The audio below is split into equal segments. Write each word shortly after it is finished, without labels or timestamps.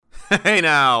Hey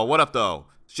now, what up though?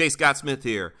 It's J. Scott Smith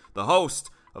here, the host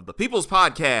of the People's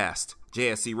Podcast,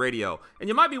 JSC Radio. And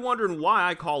you might be wondering why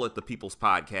I call it the People's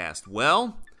Podcast.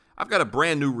 Well, I've got a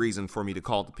brand new reason for me to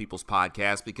call it the People's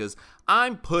Podcast because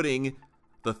I'm putting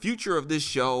the future of this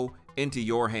show into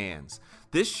your hands.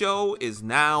 This show is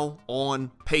now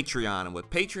on Patreon, and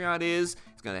what Patreon is,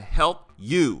 it's going to help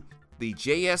you, the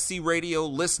JSC Radio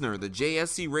listener, the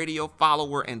JSC Radio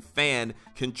follower and fan,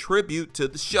 contribute to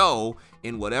the show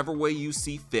in whatever way you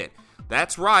see fit.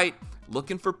 That's right,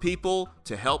 looking for people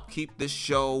to help keep this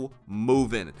show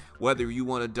moving. Whether you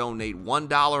want to donate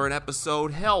 $1 an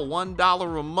episode, hell,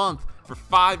 $1 a month for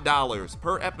 $5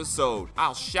 per episode.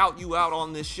 I'll shout you out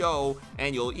on this show,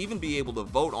 and you'll even be able to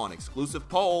vote on exclusive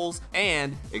polls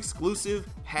and exclusive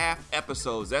half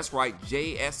episodes. That's right,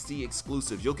 JSC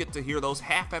exclusives. You'll get to hear those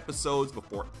half episodes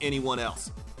before anyone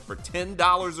else. For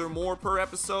 $10 or more per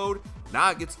episode, now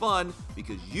it gets fun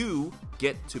because you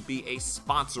get to be a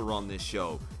sponsor on this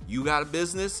show. You got a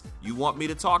business, you want me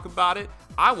to talk about it,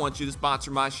 I want you to sponsor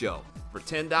my show. For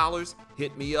 $10,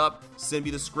 hit me up, send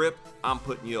me the script, I'm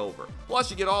putting you over. Plus,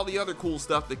 you get all the other cool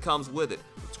stuff that comes with it.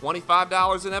 For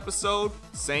 $25 an episode,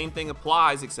 same thing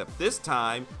applies, except this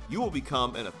time, you will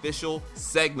become an official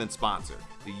segment sponsor.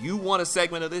 Do you want a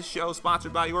segment of this show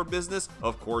sponsored by your business?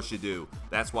 Of course you do.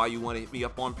 That's why you want to hit me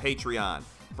up on Patreon.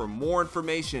 For more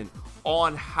information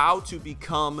on how to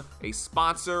become a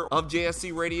sponsor of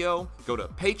JSC Radio, go to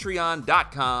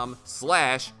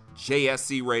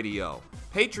patreon.com/JSC Radio.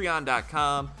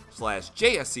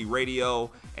 Patreon.com/JSC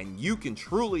Radio, and you can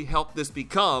truly help this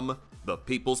become the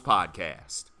People's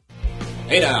Podcast.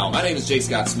 Hey now, my name is J.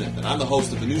 Scott Smith, and I'm the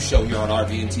host of the new show here on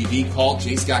RVN TV called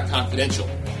J. Scott Confidential.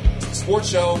 It's a sports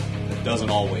show that doesn't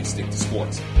always stick to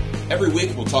sports. Every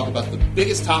week, we'll talk about the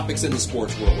biggest topics in the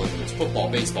sports world, whether it's football,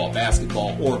 baseball,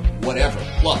 basketball, or whatever.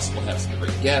 Plus, we'll have some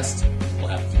great guests, we'll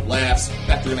have a few laughs. In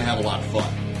fact, we're going to have a lot of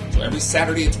fun. So every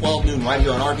Saturday at 12 noon right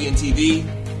here on RVN TV,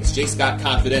 it's J. Scott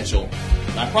Confidential,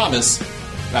 and I promise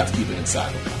not to keep it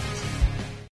inside.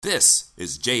 This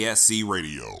is JSC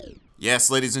Radio. Yes,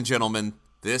 ladies and gentlemen,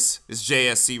 this is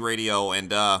JSC Radio,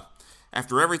 and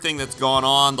after everything that's gone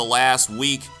on the last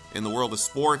week in the world of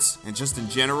sports and just in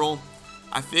general,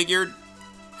 I figured,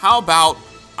 how about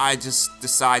I just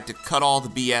decide to cut all the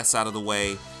BS out of the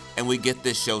way and we get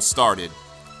this show started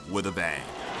with a bang.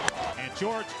 And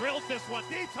George drills this one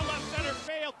deep to left center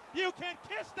field. You can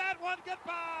kiss that one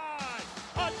goodbye.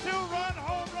 A two-run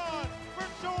home run for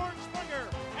George Springer.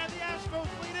 And the Astros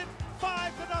lead it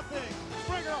 5-0.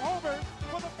 Springer homers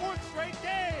for the fourth straight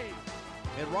game.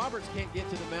 And Roberts can't get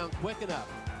to the mound quick enough.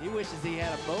 He wishes he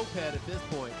had a moped at this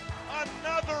point.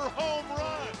 Another home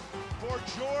run for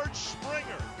George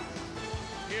Springer.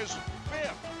 His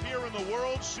fifth here in the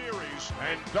World Series.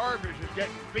 And Darvish is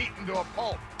getting beaten to a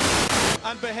pulp.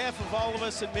 On behalf of all of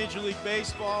us at Major League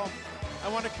Baseball, I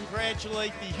want to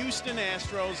congratulate the Houston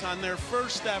Astros on their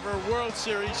first ever World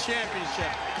Series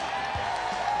championship.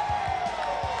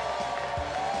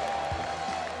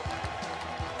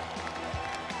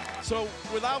 So,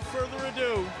 without further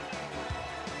ado,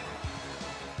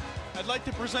 I'd like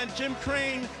to present Jim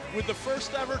Crane with the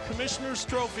first ever Commissioner's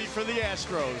Trophy for the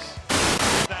Astros.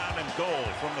 Down and goal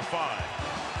from the 5.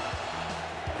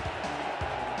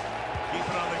 Keep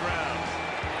it on the ground.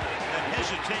 And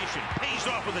hesitation pays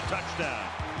off with a touchdown.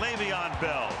 Le'Veon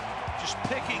Bell just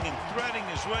picking and threading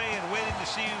his way and waiting to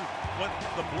see what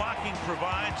the blocking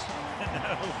provides. And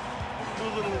now do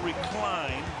a little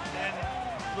recline and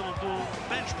a little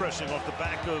bench pressing off the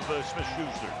back of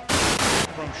Smith-Schuster.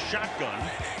 From shotgun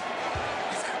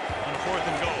on 4th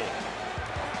and goal.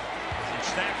 And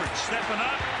Stafford stepping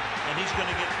up, and he's going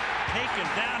to get taken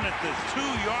down at the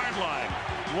 2-yard line.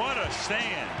 What a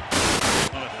stand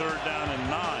on a 3rd down and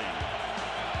 9.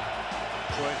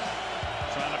 Detroit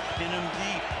trying to pin him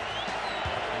deep.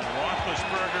 And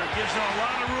Roethlisberger gives him a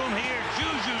lot of room here.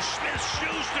 Juju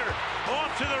Smith-Schuster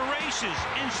off to the races.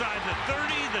 Inside the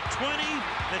 30, the 20,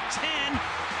 the 10.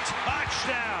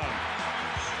 Touchdown.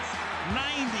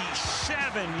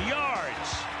 97 yards.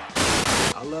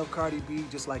 I love Cardi B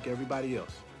just like everybody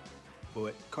else.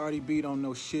 But Cardi B don't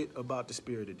know shit about the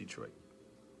spirit of Detroit.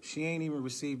 She ain't even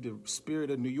received the Spirit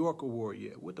of New York award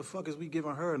yet. What the fuck is we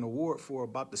giving her an award for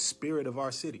about the spirit of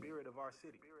our city?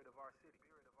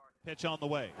 Pitch on the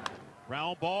way.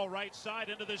 Round ball right side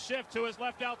into the shift to his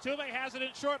left. Altuve has it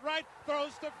in short right.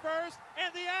 Throws to first.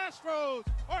 And the Astros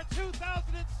are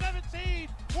 2017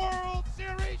 World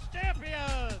Series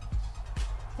champions.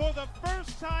 For the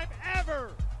first time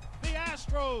ever, the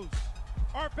Astros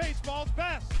are baseball's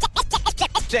best.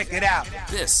 Check it out.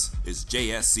 This is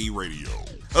JSC Radio.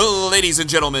 Oh, ladies and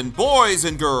gentlemen, boys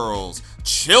and girls,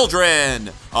 children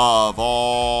of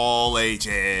all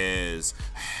ages.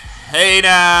 Hey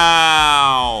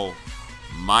now!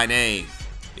 My name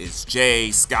is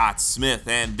J. Scott Smith,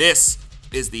 and this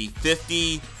is the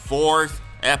 54th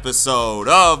episode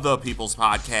of the People's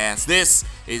Podcast. This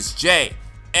is JSC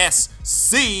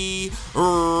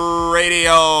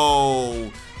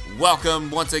Radio.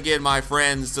 Welcome once again, my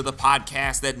friends, to the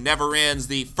podcast that never ends.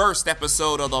 The first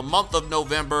episode of the month of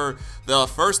November. The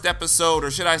first episode,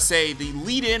 or should I say, the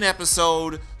lead-in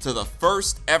episode to the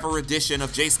first ever edition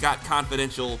of J. Scott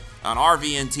Confidential on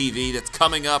RVN TV that's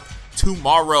coming up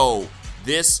tomorrow,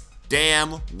 this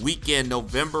damn weekend,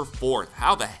 November 4th.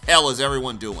 How the hell is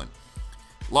everyone doing?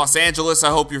 Los Angeles,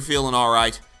 I hope you're feeling all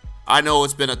right. I know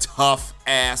it's been a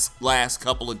tough-ass last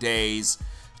couple of days.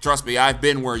 Trust me, I've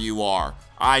been where you are.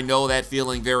 I know that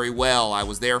feeling very well. I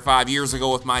was there 5 years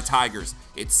ago with my Tigers.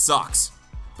 It sucks.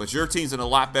 But your team's in a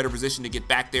lot better position to get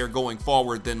back there going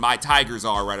forward than my Tigers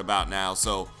are right about now,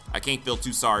 so I can't feel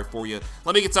too sorry for you.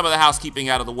 Let me get some of the housekeeping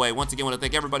out of the way. Once again, I want to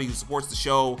thank everybody who supports the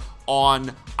show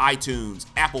on iTunes,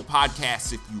 Apple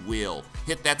Podcasts, if you will.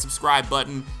 Hit that subscribe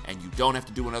button, and you don't have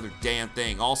to do another damn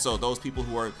thing. Also, those people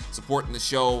who are supporting the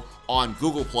show on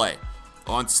Google Play,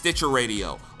 on Stitcher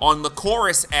Radio, on the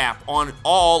Chorus app, on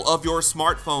all of your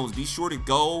smartphones. Be sure to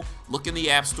go look in the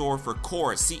App Store for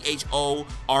Chorus,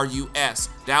 Chorus.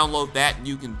 Download that, and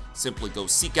you can simply go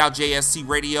seek out JSC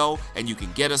Radio, and you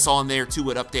can get us on there too.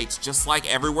 It updates just like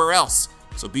everywhere else.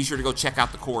 So be sure to go check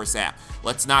out the Chorus app.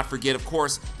 Let's not forget, of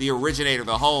course, the originator,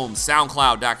 the home,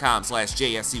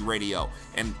 soundcloud.com/JSC Radio.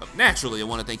 And naturally, I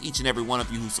want to thank each and every one of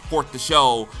you who support the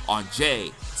show on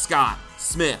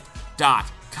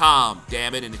jscottsmith.com.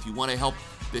 Damn it. And if you want to help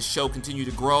this show continue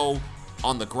to grow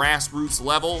on the grassroots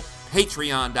level,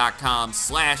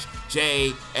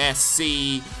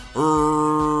 patreon.com/JSC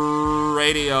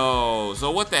Radio.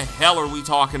 So what the hell are we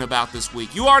talking about this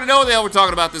week? You already know what the hell we're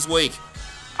talking about this week.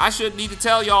 I shouldn't need to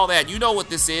tell y'all that. You know what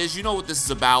this is. You know what this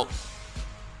is about.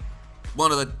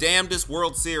 One of the damnedest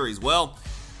World Series. Well,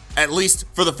 at least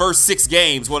for the first 6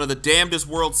 games, one of the damnedest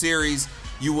World Series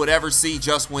you would ever see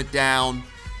just went down.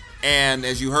 And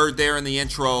as you heard there in the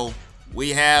intro,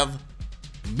 we have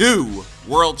new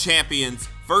world champions,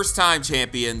 first-time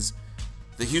champions,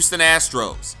 the Houston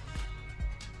Astros.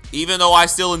 Even though I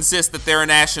still insist that they're a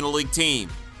National League team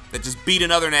that just beat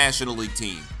another National League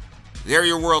team, they're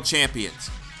your world champions.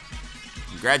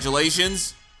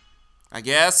 Congratulations, I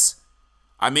guess.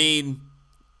 I mean,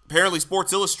 apparently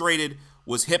Sports Illustrated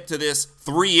was hip to this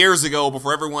 3 years ago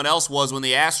before everyone else was, when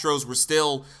the Astros were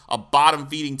still a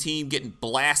bottom-feeding team getting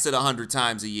blasted 100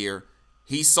 times a year.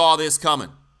 He saw this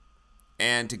coming.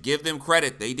 And to give them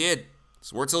credit, they did.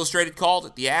 Sports Illustrated called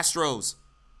it the Astros,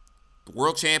 the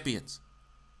world champions.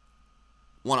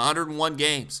 Won 101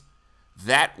 games.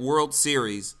 That World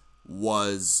Series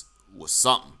was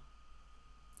something.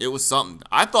 It was something.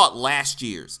 I thought last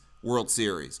year's World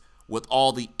Series, with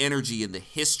all the energy and the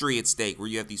history at stake, where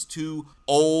you have these two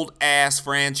old-ass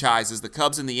franchises, the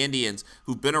Cubs and the Indians,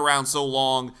 who've been around so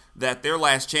long that their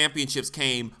last championships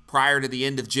came prior to the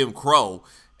end of Jim Crow.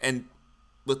 And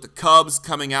with the Cubs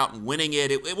coming out and winning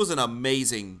it, it was an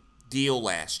amazing deal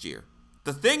last year.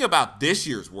 The thing about this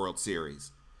year's World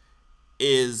Series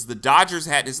is the Dodgers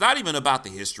it's not even about the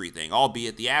history thing,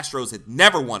 albeit the Astros had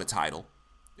never won a title,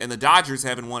 and the Dodgers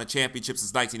haven't won a championship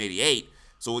since 1988.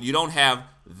 So you don't have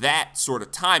that sort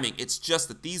of timing. It's just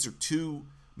that these are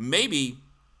maybe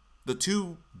the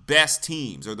two best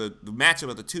teams, or the matchup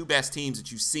of the two best teams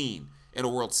that you've seen in a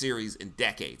World Series in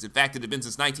decades. In fact, it had been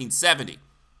since 1970,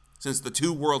 since the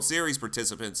two World Series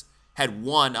participants had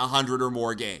won 100 or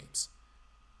more games.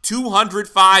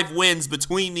 205 wins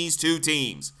between these two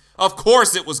teams. Of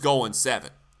course it was going 7.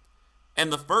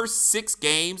 And the first 6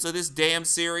 games of this damn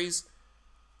series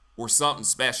were something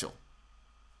special.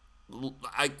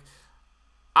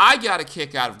 I got a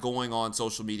kick out of going on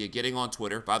social media, getting on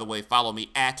Twitter. By the way, follow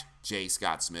me at J.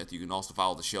 Scott Smith. You can also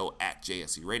follow the show at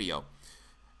JSC Radio.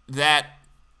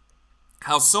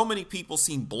 How so many people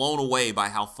seem blown away by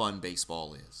how fun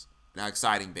baseball is, and how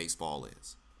exciting baseball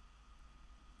is.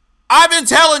 I've been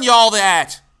telling y'all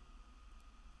that.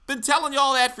 Been telling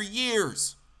y'all that for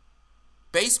years.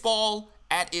 Baseball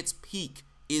at its peak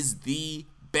is the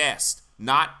best.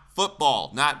 Not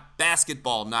football, not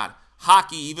basketball, not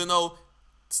hockey, even though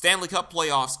Stanley Cup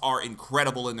playoffs are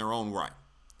incredible in their own right.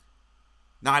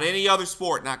 Not any other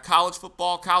sport, not college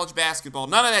football, college basketball,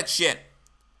 none of that shit.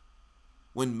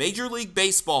 When Major League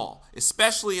Baseball,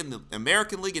 especially in the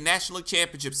American League and National League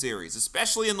Championship Series,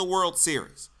 especially in the World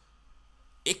Series,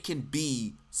 it can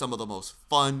be some of the most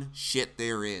fun shit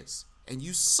there is. And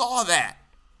you saw that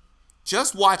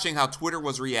just watching how Twitter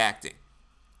was reacting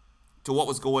to what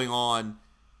was going on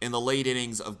in the late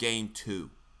innings of Game 2,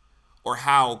 or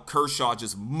how Kershaw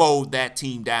just mowed that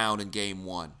team down in Game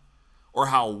 1, or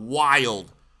how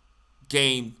wild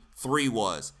Game 3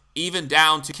 was, even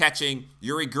down to catching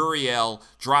Yuli Gurriel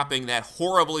dropping that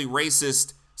horribly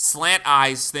racist slant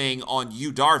eyes thing on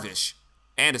Yu Darvish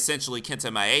and essentially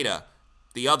Kenta Maeda,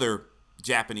 the other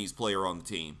Japanese player on the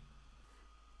team,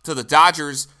 to the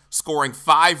Dodgers scoring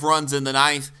 5 runs in the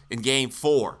 9th in Game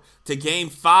 4, to Game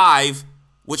 5,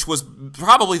 which was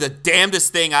probably the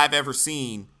damnedest thing I've ever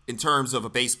seen in terms of a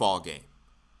baseball game.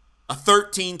 A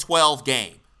 13-12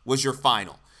 game was your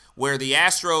final, where the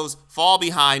Astros fall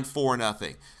behind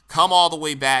 4-0, come all the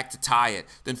way back to tie it,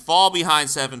 then fall behind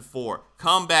 7-4,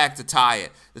 come back to tie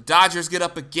it. The Dodgers get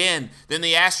up again, then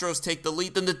the Astros take the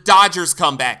lead, then the Dodgers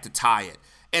come back to tie it.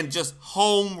 And just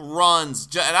home runs,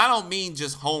 and I don't mean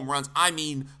just home runs, I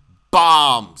mean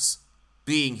bombs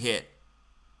being hit.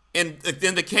 In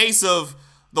the case of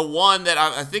the one that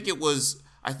I think it was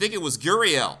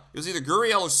Gurriel. It was either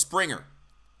Gurriel or Springer.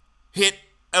 Hit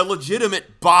a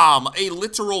legitimate bomb, a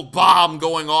literal bomb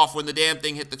going off when the damn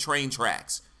thing hit the train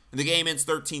tracks. And the game ends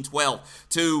 13-12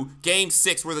 to Game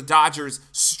 6 where the Dodgers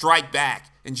strike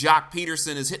back and Jock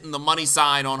Peterson is hitting the money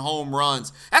sign on home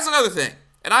runs. That's another thing.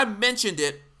 And I mentioned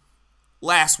it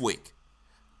last week.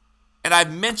 And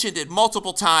I've mentioned it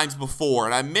multiple times before.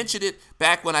 And I mentioned it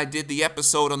back when I did the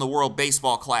episode on the World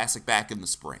Baseball Classic back in the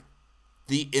spring.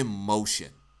 The emotion.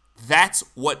 That's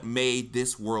what made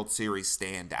this World Series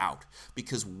stand out.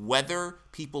 Because whether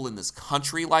people in this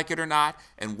country like it or not,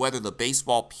 and whether the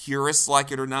baseball purists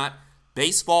like it or not,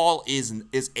 baseball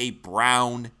is a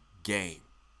brown game.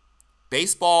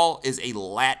 Baseball is a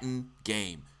Latin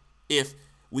game. If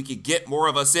we could get more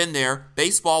of us in there,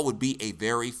 baseball would be a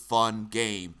very fun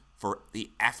game for the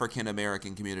African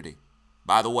American community.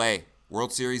 By the way,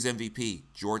 World Series MVP,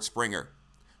 George Springer,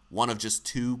 one of just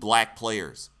 2 black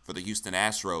players for the Houston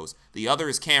Astros. The other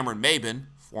is Cameron Maybin,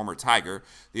 former Tiger.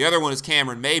 The other one is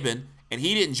Cameron Maybin, and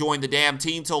he didn't join the damn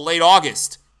team till late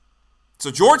August. So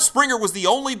George Springer was the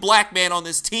only black man on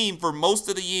this team for most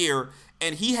of the year,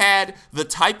 and he had the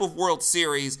type of World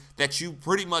Series that you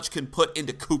pretty much can put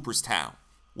into Cooperstown.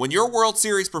 When your World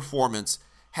Series performance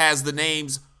has the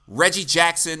names Reggie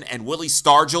Jackson and Willie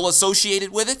Stargell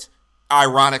associated with it,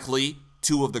 ironically,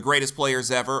 2 of the greatest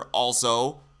players ever,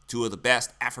 also 2 of the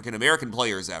best African-American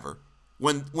players ever,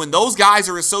 when those guys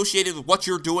are associated with what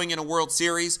you're doing in a World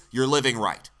Series, you're living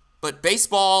right. But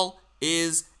baseball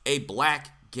is a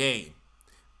black game.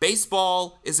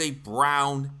 Baseball is a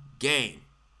brown game.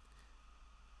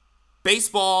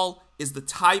 Baseball is the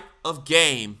type of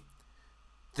game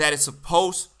that is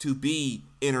supposed to be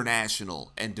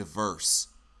international and diverse.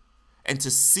 And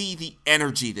to see the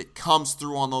energy that comes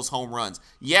through on those home runs.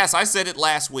 Yes, I said it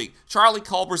last week. Charlie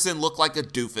Culberson looked like a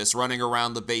doofus running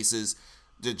around the bases,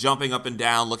 jumping up and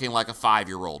down, looking like a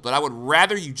 5-year-old. But I would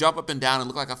rather you jump up and down and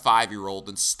look like a 5-year-old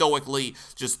than stoically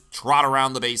just trot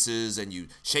around the bases and you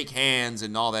shake hands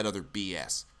and all that other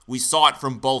BS. We saw it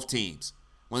from both teams.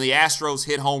 When the Astros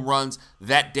hit home runs,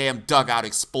 that damn dugout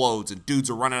explodes and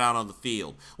dudes are running out on the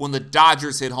field. When the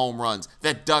Dodgers hit home runs,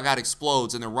 that dugout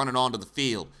explodes and they're running onto the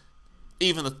field.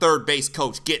 Even the third base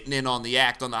coach getting in on the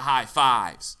act on the high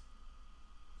fives.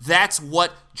 That's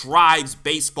what drives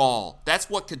baseball. That's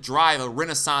what could drive a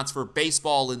renaissance for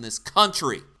baseball in this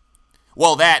country.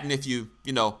 Well, that, and if you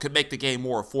could make the game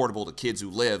more affordable to kids who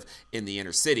live in the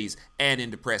inner cities and in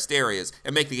depressed areas,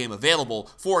 and make the game available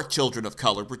for children of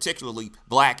color, particularly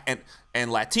black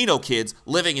and Latino kids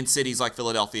living in cities like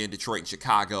Philadelphia and Detroit and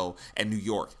Chicago and New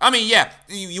York. I mean, yeah,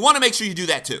 you want to make sure you do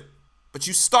that too. But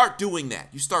you start doing that.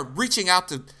 You start reaching out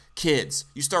to kids.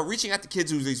 You start reaching out to kids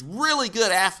who are these really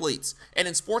good athletes. And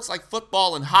in sports like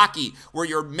football and hockey, where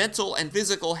your mental and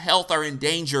physical health are in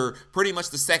danger pretty much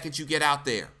the second you get out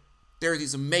there. There are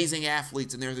these amazing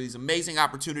athletes and there are these amazing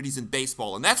opportunities in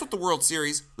baseball. And that's what the World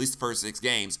Series, at least the first 6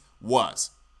 games,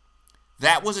 was.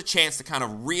 That was a chance to kind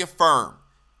of reaffirm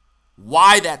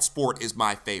why that sport is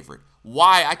my favorite.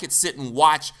 Why I could sit and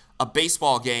watch a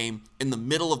baseball game in the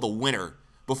middle of the winter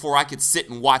before I could sit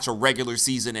and watch a regular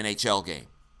season NHL game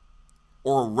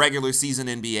or a regular season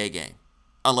NBA game,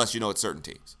 unless it's certain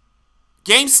teams.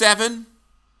 Game 7,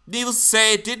 needless to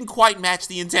say, it didn't quite match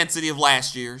the intensity of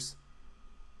last year's.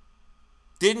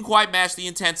 Didn't quite match the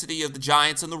intensity of the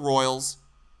Giants and the Royals.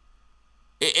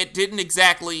 It didn't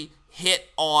exactly hit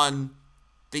on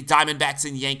the Diamondbacks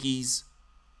and Yankees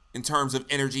in terms of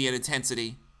energy and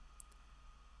intensity.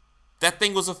 That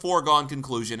thing was a foregone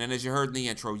conclusion, and as you heard in the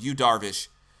intro, Yu Darvish,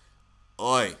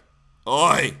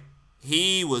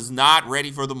 he was not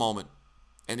ready for the moment.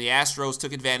 And the Astros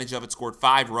took advantage of it, scored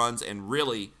 5 runs, and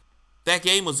really That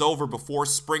game was over before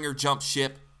Springer jumped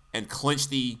ship and clinched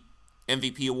the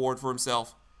MVP award for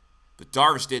himself. But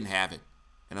Darvish didn't have it.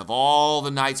 And of all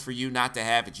the nights for you not to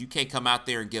have it, you can't come out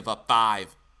there and give up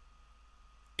 5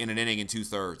 in an inning and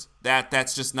 2/3.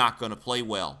 That's just not going to play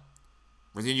well.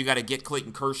 But then you got to get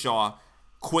Clayton Kershaw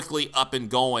quickly up and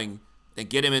going and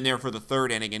get him in there for the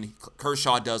 3rd inning, and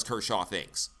Kershaw does Kershaw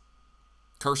things.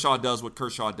 Kershaw does what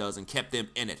Kershaw does and kept them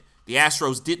in it. The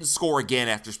Astros didn't score again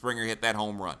after Springer hit that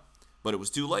home run, but it was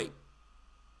too late.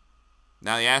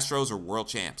 Now the Astros are world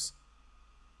champs.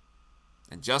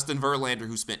 And Justin Verlander,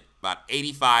 who spent about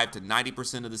 85 to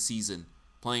 90% of the season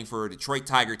playing for a Detroit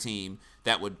Tiger team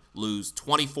that would lose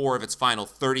 24 of its final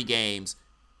 30 games,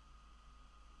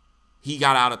 he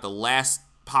got out at the last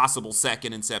possible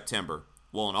second in September.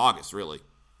 Well, in August, really.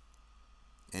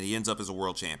 And he ends up as a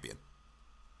world champion.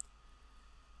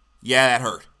 Yeah, that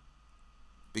hurt.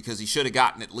 Because he should have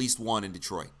gotten at least one in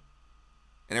Detroit.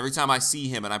 And every time I see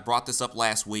him, and I brought this up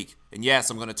last week, and yes,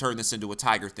 I'm going to turn this into a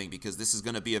Tiger thing because this is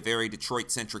going to be a very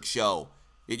Detroit-centric show.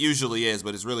 It usually is,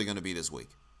 but it's really going to be this week.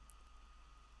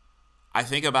 I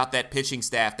think about that pitching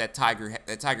staff that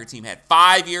Tiger team had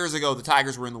 5 years ago. The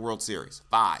Tigers were in the World Series.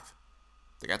 5.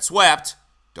 They got swept.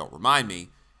 Don't remind me.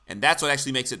 And that's what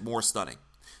actually makes it more stunning.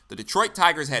 The Detroit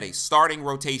Tigers had a starting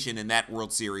rotation in that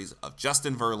World Series of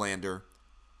Justin Verlander,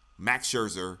 Max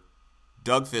Scherzer,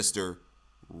 Doug Fister,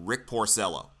 Rick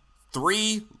Porcello.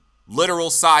 3 literal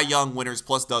Cy Young winners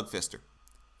plus Doug Fister.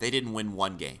 They didn't win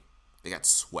one game. They got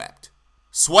swept.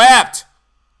 Swept!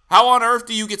 How on earth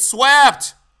do you get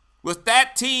swept? With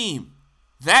that team,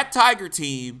 that Tiger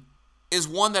team is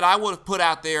one that I would have put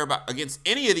out there against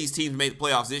any of these teams who made the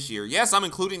playoffs this year. Yes, I'm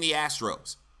including the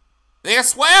Astros. They got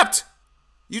swept!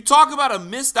 You talk about a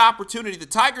missed opportunity. The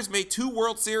Tigers made 2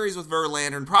 World Series with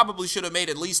Verlander and probably should have made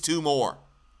at least 2 more.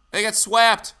 They got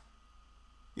swept.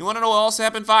 You want to know what else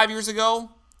happened 5 years ago?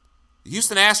 The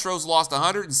Houston Astros lost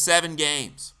 107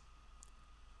 games.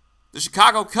 The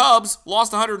Chicago Cubs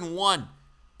lost 101.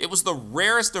 It was the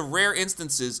rarest of rare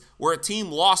instances where a team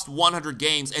lost 100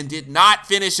 games and did not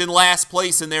finish in last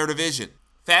place in their division.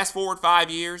 Fast forward 5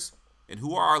 years, and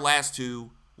who are our last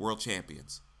 2 world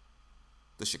champions?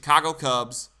 The Chicago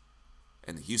Cubs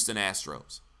and the Houston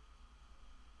Astros.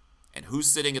 And who's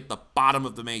sitting at the bottom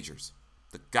of the majors?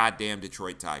 The goddamn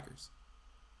Detroit Tigers.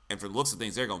 And for the looks of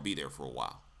things, they're going to be there for a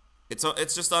while.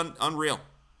 It's just unreal.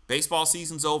 Baseball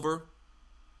season's over.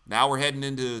 Now we're heading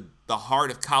into the heart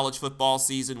of college football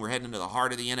season. We're heading into the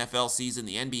heart of the NFL season.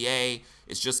 The NBA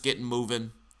is just getting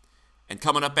moving. And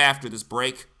coming up after this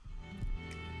break,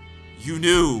 you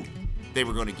knew they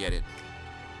were going to get it.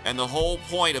 And the whole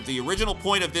point of the original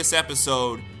point of this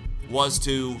episode was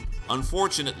to,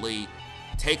 unfortunately,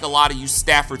 take a lot of you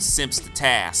Stafford simps to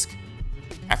task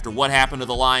after what happened to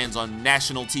the Lions on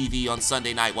national TV on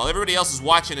Sunday night. While everybody else is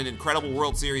watching an incredible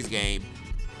World Series game,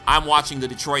 I'm watching the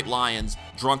Detroit Lions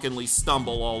drunkenly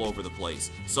stumble all over the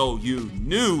place. So you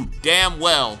knew damn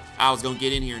well I was going to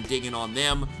get in here and dig in on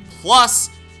them. Plus,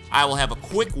 I will have a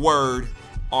quick word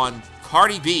on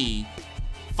Cardi B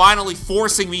finally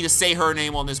forcing me to say her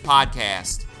name on this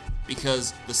podcast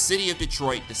because the city of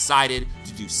Detroit decided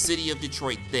to do City of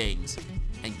Detroit things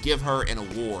and give her an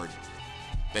award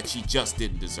that she just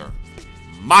didn't deserve.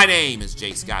 My name is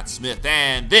J. Scott Smith,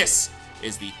 and this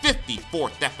is the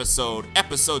 54th episode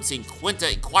 54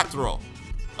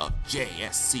 of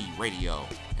JSC Radio.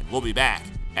 And we'll be back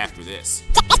after this.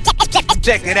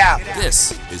 Check it out.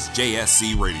 This is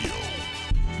JSC Radio.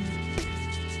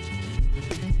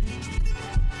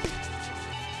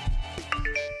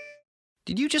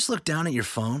 Did you just look down at your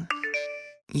phone?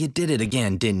 You did it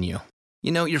again, didn't you?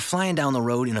 You know, you're flying down the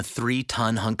road in a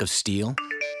 3-ton hunk of steel,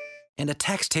 and a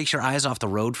text takes your eyes off the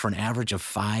road for an average of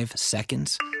 5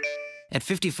 seconds. At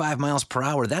 55 miles per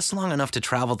hour, that's long enough to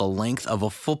travel the length of a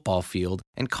football field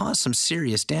and cause some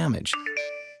serious damage.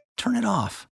 Turn it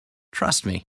off. Trust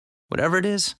me, whatever it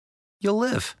is, you'll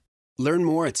live. Learn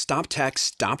more at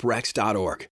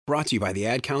StopTextsStopWrecks.org. Brought to you by the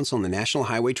Ad Council and the National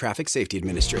Highway Traffic Safety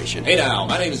Administration. Hey now,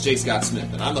 my name is J. Scott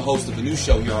Smith, and I'm the host of the new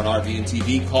show here on RVN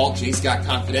TV called J. Scott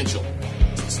Confidential.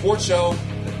 It's a sports show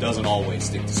that doesn't always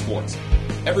stick to sports.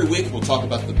 Every week, we'll talk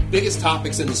about the biggest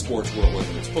topics in the sports world,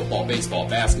 whether it's football, baseball,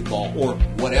 basketball, or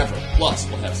whatever. Plus,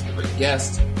 we'll have some great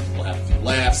guests, we'll have a few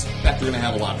laughs. In fact, we're going to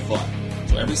have a lot of fun.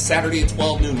 So every Saturday at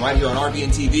 12 noon right here on RVN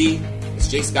TV, it's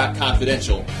J. Scott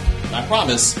Confidential. And I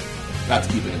promise not to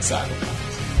keep it inside the lines.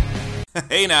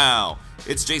 Hey now,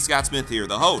 it's J. Scott Smith here,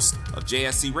 the host of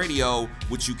JSC Radio,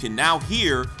 which you can now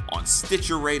hear on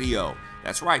Stitcher Radio.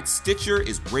 That's right, Stitcher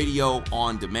is radio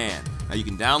on demand. Now you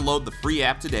can download the free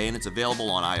app today, and it's available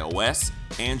on iOS,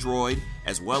 Android,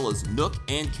 as well as Nook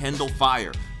and Kindle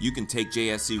Fire. You can take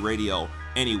JSC Radio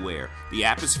anywhere. The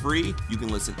app is free. You can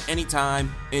listen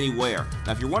anytime, anywhere.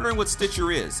 Now, if you're wondering what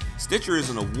Stitcher is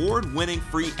an award-winning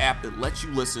free app that lets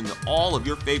you listen to all of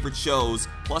your favorite shows,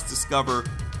 plus discover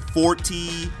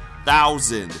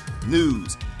 40,000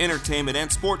 news, entertainment,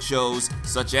 and sports shows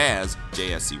such as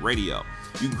JSC Radio.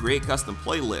 You can create custom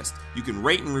playlists. You can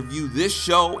rate and review this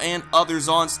show and others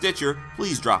on Stitcher.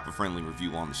 Please drop a friendly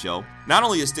review on the show. Not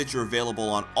only is Stitcher available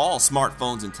on all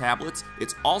smartphones and tablets,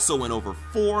 it's also in over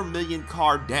 4 million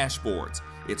car dashboards.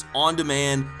 It's on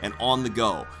demand and on the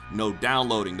go. No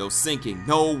downloading, no syncing,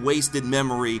 no wasted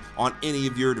memory on any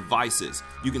of your devices.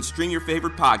 You can stream your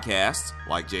favorite podcasts,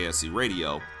 like JSC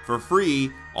Radio, for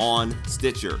free on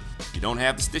Stitcher. If you don't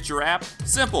have the Stitcher app,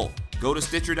 simple. Go to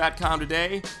Stitcher.com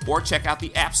today or check out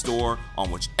the App Store on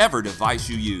whichever device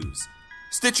you use.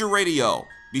 Stitcher Radio.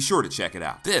 Be sure to check it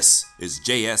out. This is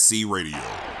JSC Radio.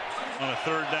 On a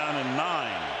 3rd down and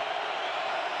 9.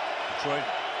 Detroit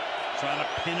trying to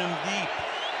pin him deep.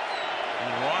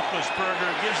 And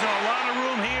Roethlisberger gives him a lot of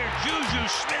room here. Juju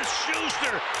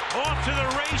Smith-Schuster off to the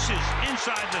races.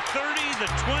 Inside the 30, the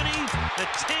 20, the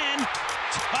 10.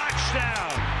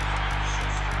 Touchdown.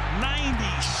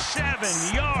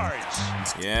 97 yards.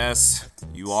 Yes,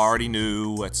 you already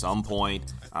knew at some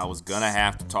point I was going to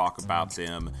have to talk about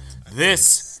them.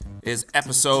 This is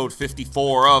episode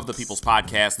 54 of the People's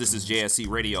Podcast. This is JSC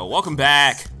Radio. Welcome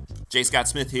back. J. Scott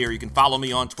Smith here. You can follow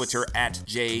me on Twitter at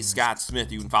J. Scott Smith.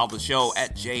 You can follow the show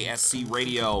at JSC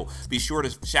Radio. Be sure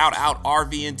to shout out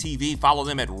RVN TV. Follow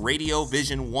them at Radio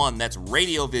Vision 1. That's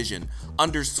Radio Vision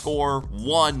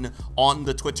 _1 on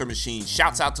the Twitter machine.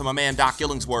 Shouts out to my man Doc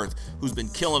Illingsworth, who's been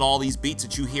killing all these beats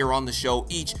that you hear on the show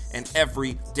each and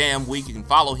every damn week. You can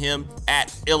follow him at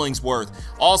Illingsworth.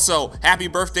 Also, happy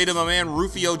birthday to my man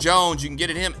Rufio Jones. You can get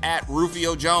at him at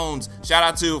Rufio Jones. Shout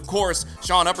out to, of course,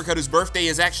 Sean Uppercut, whose birthday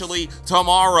is actually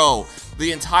tomorrow.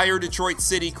 The entire Detroit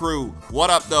City crew,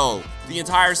 what up though? The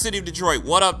entire city of Detroit,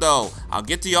 what up though? I'll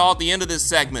get to y'all at the end of this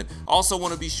segment. Also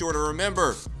want to be sure to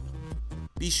remember,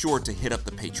 be sure to hit up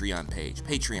the Patreon page,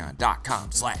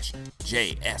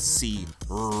 patreon.com/JSC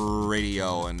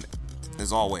Radio. And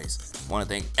as always, I want to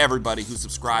thank everybody who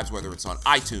subscribes, whether it's on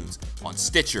iTunes, on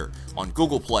Stitcher, on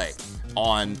Google Play,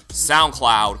 on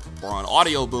SoundCloud, or on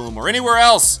Audio Boom, or anywhere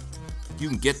else you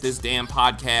can get this damn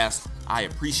podcast. I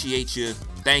appreciate you.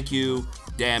 Thank you.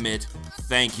 Damn it.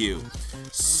 Thank you.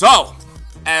 So,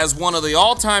 as one of the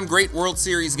all-time great World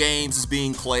Series games is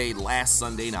being played last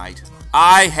Sunday night,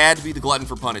 I had to be the glutton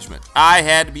for punishment. I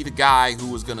had to be the guy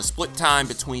who was going to split time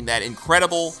between that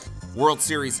incredible World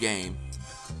Series game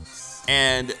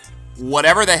and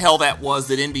whatever the hell that was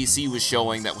that NBC was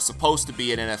showing that was supposed to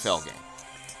be an NFL game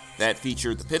that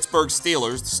featured the Pittsburgh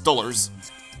Steelers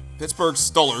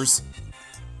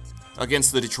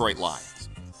against the Detroit Lions.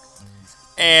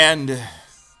 And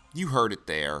you heard it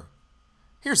there.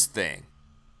 Here's the thing.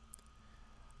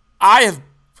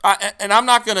 And I'm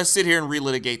not going to sit here and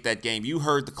relitigate that game. You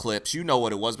heard the clips. You know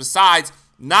what it was. Besides,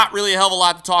 not really a hell of a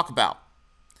lot to talk about.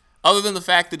 Other than the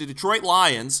fact that the Detroit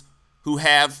Lions, who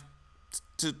have,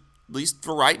 at least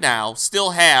for right now,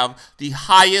 still have the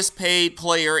highest paid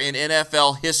player in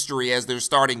NFL history as their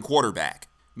starting quarterback,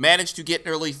 managed to get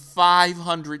nearly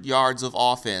 500 yards of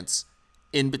offense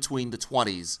in between the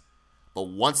 20s. But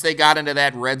once they got into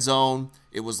that red zone,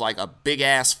 it was like a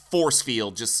big-ass force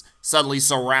field just suddenly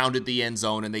surrounded the end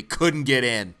zone, and they couldn't get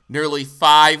in. Nearly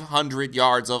 500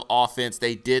 yards of offense.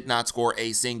 They did not score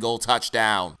a single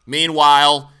touchdown.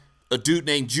 Meanwhile, a dude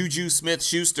named Juju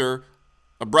Smith-Schuster,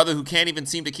 a brother who can't even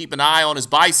seem to keep an eye on his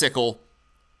bicycle,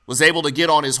 was able to get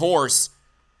on his horse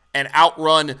and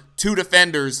outrun two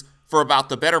defenders for about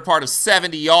the better part of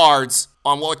 70 yards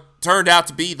on what turned out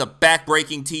to be the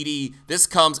back-breaking TD. This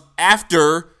comes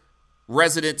after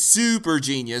resident super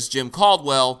genius Jim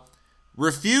Caldwell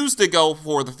refused to go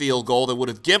for the field goal that would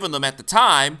have given them at the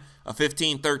time a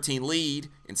 15-13 lead.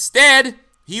 Instead,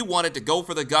 he wanted to go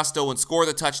for the gusto and score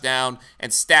the touchdown,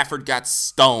 and Stafford got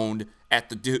stoned at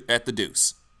the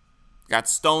deuce. Got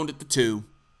stoned at the 2.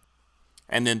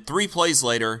 And then 3 plays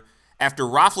later, after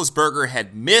Roethlisberger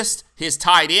had missed his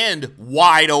tight end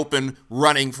wide open,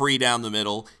 running free down the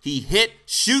middle, he hit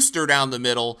Schuster down the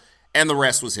middle, and the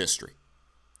rest was history.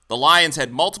 The Lions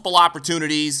had multiple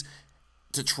opportunities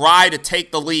to try to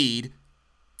take the lead,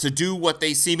 to do what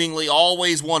they seemingly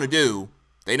always want to do.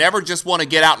 They never just want to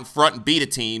get out in front and beat a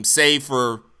team, save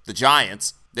for the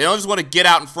Giants. They don't just want to get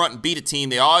out in front and beat a team.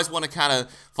 They always want to kind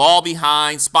of fall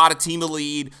behind, spot a team to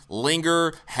lead,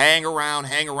 linger, hang around,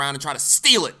 and try to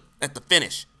steal it at the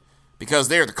finish. because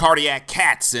they're the cardiac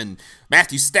cats, and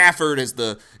Matthew Stafford has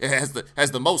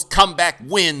the most comeback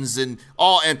wins, and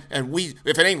we,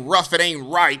 if it ain't rough, it ain't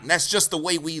right, and that's just the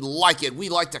way we like it. We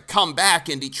like to come back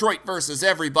in Detroit versus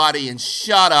everybody. And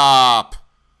shut up.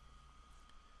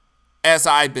 As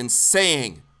I've been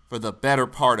saying for the better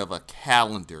part of a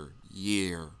calendar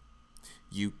year,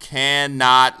 you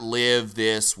cannot live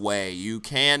this way. You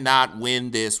cannot win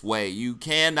this way. You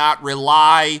cannot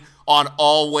rely on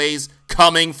always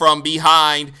coming from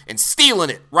behind and stealing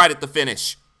it right at the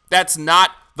finish. That's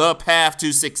not the path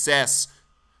to success.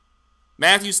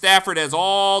 Matthew Stafford has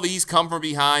all these come from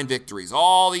behind victories,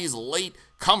 all these late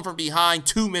come from behind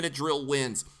 2-minute drill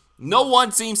wins. No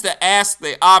one seems to ask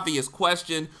the obvious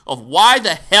question of why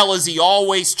the hell is he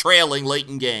always trailing late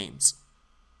in games?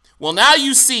 Well, now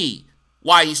you see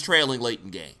why he's trailing late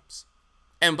in games.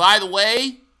 And by the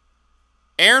way,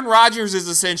 Aaron Rodgers is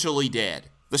essentially dead.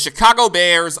 The Chicago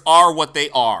Bears are what they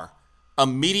are. A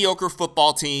mediocre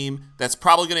football team that's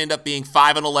probably going to end up being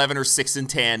 5-11 or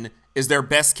 6-10 is their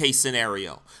best case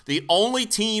scenario. The only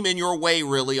team in your way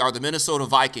really are the Minnesota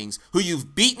Vikings, who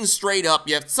you've beaten straight up,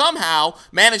 yet somehow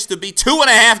managed to be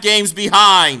 2.5 games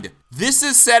behind. This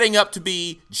is setting up to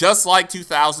be just like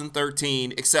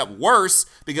 2013, except worse,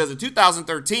 because in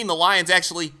 2013, the Lions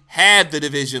actually had the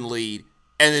division lead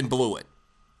and then blew it.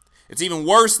 It's even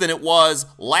worse than it was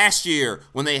last year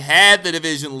when they had the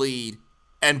division lead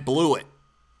and blew it.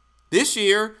 This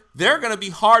year, they're going to be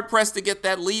hard-pressed to get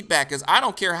that lead back, because I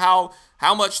don't care how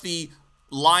much the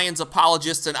Lions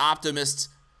apologists and optimists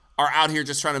are out here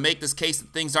just trying to make this case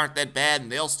that things aren't that bad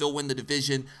and they'll still win the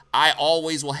division. I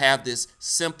always will have this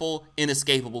simple,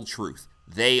 inescapable truth.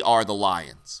 They are the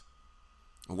Lions.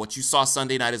 And what you saw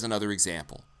Sunday night is another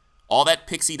example. All that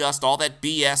pixie dust, all that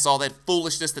BS, all that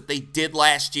foolishness that they did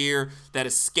last year, that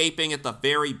escaping at the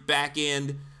very back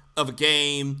end of a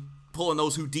game, pulling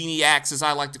those Houdini acts, as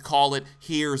I like to call it.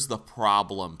 Here's the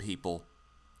problem, people.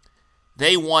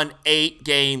 They won 8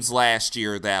 games last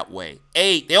year that way.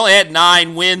 8. They only had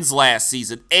 9 wins last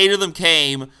season. 8 of them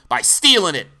came by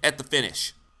stealing it at the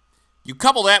finish. You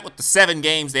couple that with the 7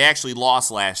 games they actually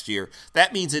lost last year.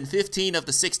 That means in 15 of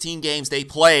the 16 games they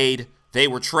played, they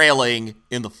were trailing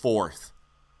in the 4th.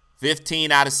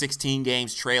 15 out of 16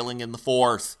 games trailing in the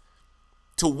 4th.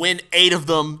 To win 8 of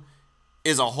them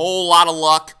is a whole lot of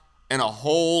luck and a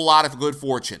whole lot of good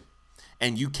fortune.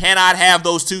 And you cannot have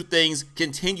those two things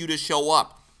continue to show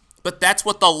up. But that's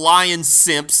what the Lions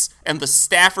simps and the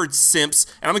Stafford simps,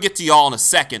 and I'm going to get to y'all in a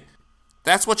second.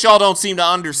 That's what y'all don't seem to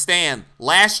understand.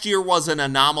 Last year was an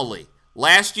anomaly.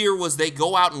 Last year was they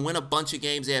go out and win a bunch of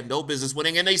games they have no business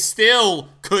winning, and they still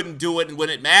couldn't do it when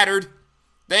it mattered.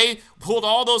 They pulled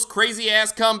all those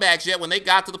crazy-ass comebacks yet when they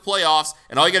got to the playoffs,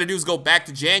 and all you got to do is go back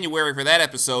to January for that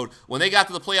episode. When they got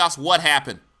to the playoffs, what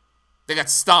happened? They got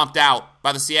stomped out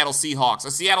by the Seattle Seahawks,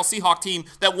 a Seattle Seahawks team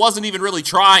that wasn't even really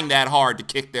trying that hard to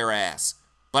kick their ass.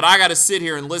 But I got to sit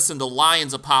here and listen to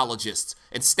Lions apologists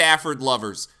and Stafford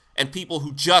lovers and people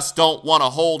who just don't want to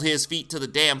hold his feet to the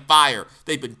damn fire.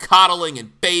 They've been coddling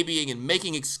and babying and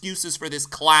making excuses for this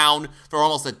clown for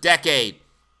almost a decade.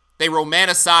 They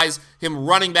romanticize him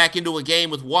running back into a game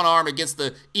with one arm against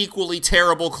the equally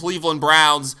terrible Cleveland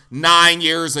Browns 9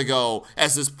 years ago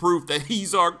as this proof that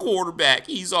he's our quarterback,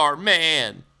 he's our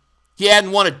man. He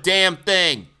hadn't won a damn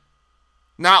thing.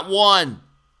 Not one.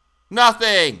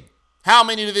 Nothing. How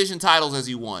many division titles has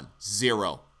he won?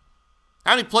 0.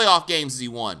 How many playoff games has he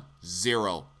won?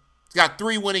 0. He's got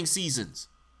 3 winning seasons.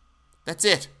 That's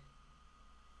it.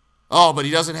 Oh, but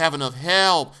he doesn't have enough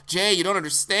help. Jay, you don't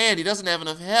understand. He doesn't have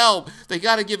enough help. They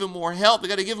got to give him more help. They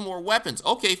got to give him more weapons.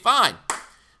 Okay, fine.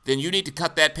 Then you need to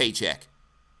cut that paycheck.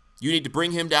 You need to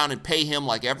bring him down and pay him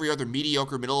like every other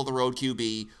mediocre middle-of-the-road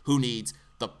QB who needs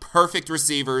the perfect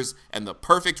receivers and the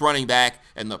perfect running back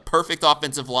and the perfect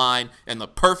offensive line and the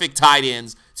perfect tight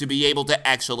ends to be able to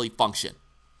actually function.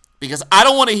 Because I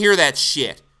don't want to hear that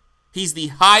shit. He's the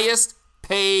highest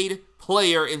paid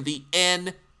player in the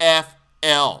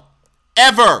NFL.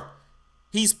 Ever.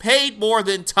 He's paid more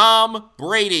than Tom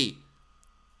Brady.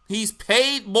 He's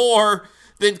paid more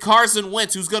than Carson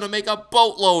Wentz, who's going to make a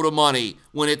boatload of money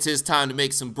when it's his time to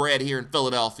make some bread here in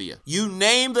Philadelphia. You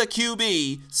name the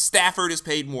QB, Stafford is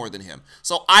paid more than him.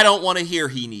 So I don't want to hear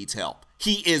he needs help.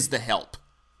 He is the help.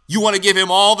 You want to give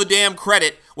him all the damn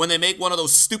credit when they make one of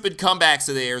those stupid comebacks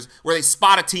of theirs where they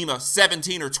spot a team of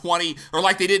 17 or 20, or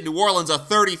like they did in New Orleans, a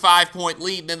 35-point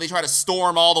lead, and then they try to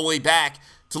storm all the way back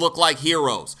to look like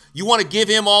heroes. You want to give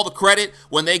him all the credit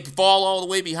when they fall all the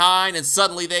way behind and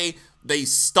suddenly they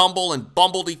stumble and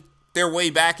bumble their way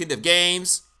back into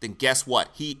games? Then guess what?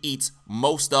 He eats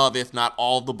most of, if not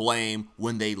all, the blame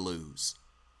when they lose.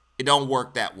 It don't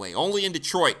work that way. Only in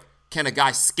Detroit can a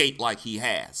guy skate like he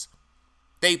has.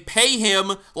 They pay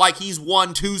him like he's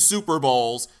won 2 Super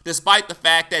Bowls, despite the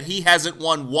fact that he hasn't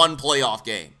won 1 playoff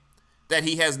game, that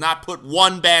he has not put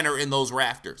 1 banner in those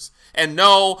rafters. And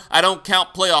no, I don't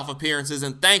count playoff appearances,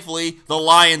 and thankfully, the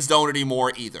Lions don't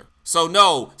anymore either. So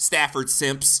no, Stafford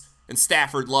simps and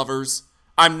Stafford lovers,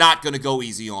 I'm not going to go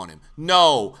easy on him.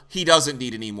 No, he doesn't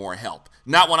need any more help.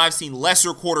 Not when I've seen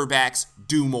lesser quarterbacks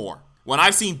do more. When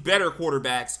I've seen better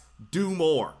quarterbacks do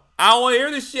more. I don't want to hear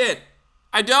this shit.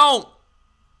 I don't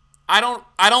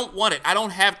want it. I don't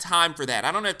have time for that.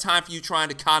 I don't have time for you trying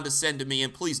to condescend to me,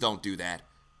 and please don't do that.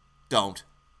 Don't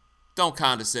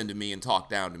condescend to me and talk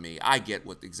down to me. I get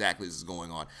what exactly this is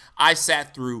going on. I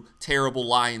sat through terrible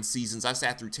Lions seasons. I've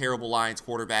sat through terrible Lions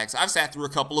quarterbacks. I've sat through a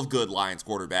couple of good Lions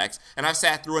quarterbacks, and I've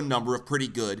sat through a number of pretty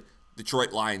good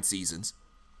Detroit Lions seasons.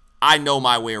 I know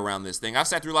my way around this thing. I've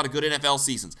sat through a lot of good NFL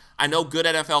seasons. I know good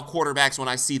NFL quarterbacks when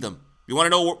I see them. You want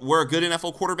to know where a good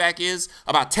NFL quarterback is?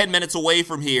 About 10 minutes away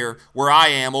from here, where I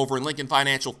am over in Lincoln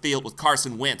Financial Field with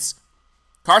Carson Wentz.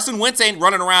 Carson Wentz ain't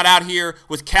running around out here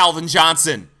with Calvin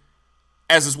Johnson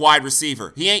as his wide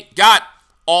receiver. He ain't got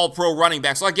all-pro running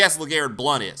backs. So I guess LeGarrette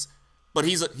Blount is. But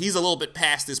he's a little bit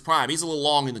past his prime. He's a little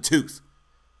long in the tooth.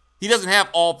 He doesn't have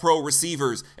all-pro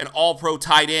receivers and all-pro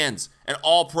tight ends and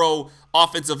all-pro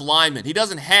offensive linemen. He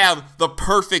doesn't have the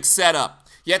perfect setup.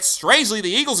 Yet, strangely, the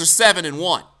Eagles are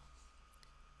 7-1.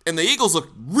 And the Eagles look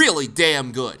really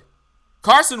damn good.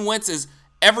 Carson Wentz is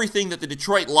everything that the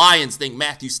Detroit Lions think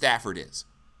Matthew Stafford is,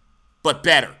 but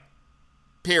better.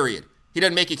 Period. He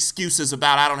doesn't make excuses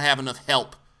about I don't have enough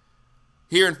help.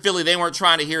 Here in Philly, they weren't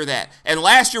trying to hear that. And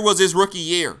last year was his rookie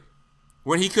year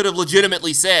when he could have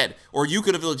legitimately said, or you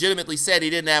could have legitimately said he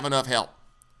didn't have enough help.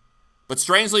 But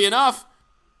strangely enough,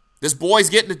 this boy's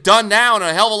getting it done now and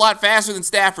a hell of a lot faster than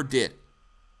Stafford did.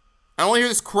 I don't want to hear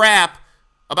this crap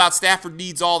about Stafford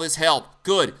needs all this help.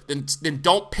 Good. Then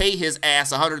don't pay his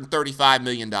ass $135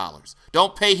 million.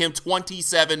 Don't pay him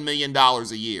 $27 million a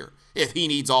year if he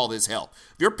needs all this help.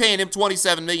 If you're paying him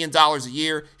 $27 million a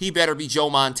year, he better be Joe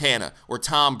Montana or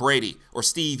Tom Brady or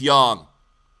Steve Young.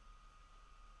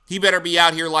 He better be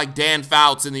out here like Dan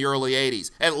Fouts in the early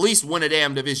 80s. At least win a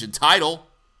damn division title.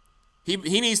 He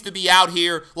needs to be out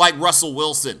here like Russell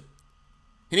Wilson.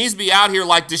 He needs to be out here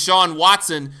like Deshaun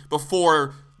Watson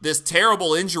before this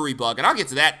terrible injury bug, and I'll get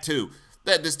to that too,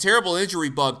 that this terrible injury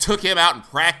bug took him out in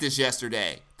practice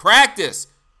yesterday. Practice.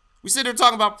 We sit here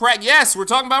talking about practice. Yes, we're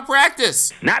talking about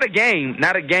practice. Not a game.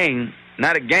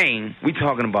 We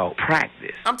talking about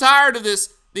practice. I'm tired of the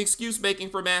excuse making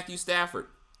for Matthew Stafford.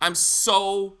 I'm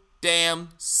so damn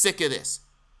sick of this.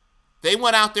 They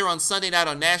went out there on Sunday night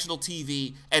on national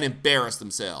TV and embarrassed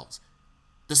themselves.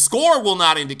 The score will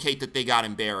not indicate that they got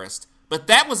embarrassed, but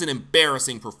that was an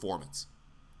embarrassing performance.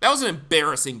 That was an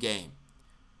embarrassing game.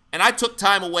 And I took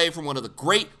time away from one of the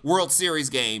great World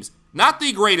Series games, not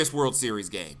the greatest World Series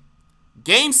game.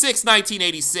 Game 6,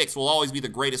 1986 will always be the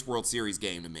greatest World Series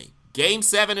game to me. Game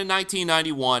 7 in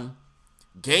 1991,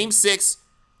 Game 6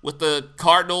 with the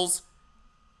Cardinals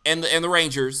and the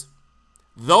Rangers,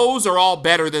 those are all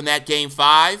better than that Game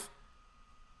 5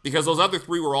 because those other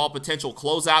 3 were all potential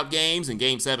closeout games, and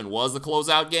Game 7 was the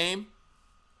closeout game.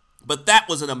 But that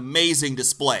was an amazing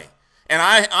display. And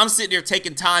I'm sitting here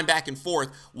taking time back and forth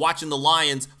watching the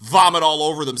Lions vomit all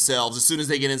over themselves as soon as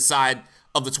they get inside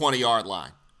of the 20-yard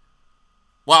line.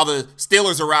 While the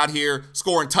Steelers are out here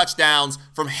scoring touchdowns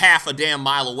from half a damn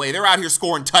mile away. They're out here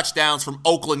scoring touchdowns from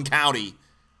Oakland County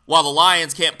while the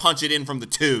Lions can't punch it in from the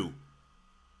 2.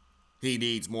 He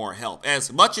needs more help.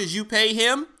 As much as you pay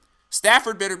him,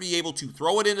 Stafford better be able to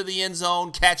throw it into the end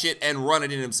zone, catch it, and run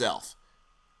it in himself.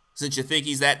 Since you think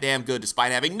he's that damn good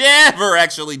despite having never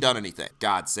actually done anything.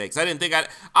 God's sakes.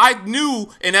 I knew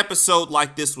an episode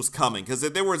like this was coming because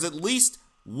there was at least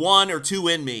 1 or 2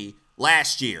 in me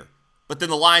last year. But then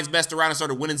the Lions messed around and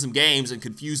started winning some games and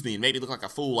confused me and made me look like a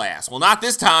fool ass. Well, not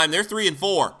this time. They're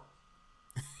 3-4.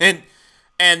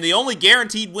 And the only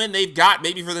guaranteed win they've got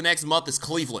maybe for the next month is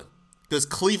Cleveland. Because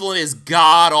Cleveland is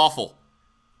god-awful.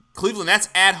 Cleveland, that's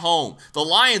at home. The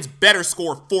Lions better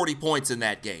score 40 points in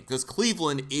that game because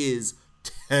Cleveland is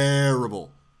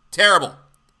terrible. Terrible.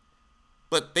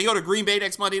 But they go to Green Bay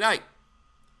next Monday night.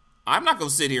 I'm not going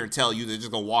to sit here and tell you they're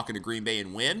just going to walk into Green Bay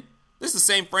and win. This is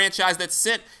the same franchise that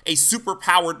sent a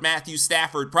super-powered Matthew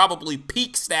Stafford, probably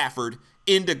peak Stafford,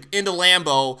 into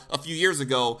Lambeau a few years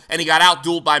ago, and he got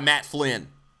outdueled by Matt Flynn.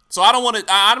 So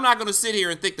I'm not going to sit here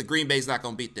and think that Green Bay's not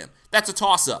going to beat them. That's a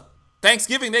toss-up.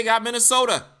 Thanksgiving, they got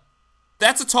Minnesota.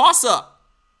 That's a toss-up.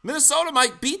 Minnesota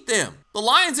might beat them. The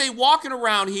Lions ain't walking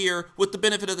around here with the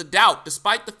benefit of the doubt,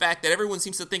 despite the fact that everyone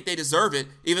seems to think they deserve it,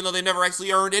 even though they never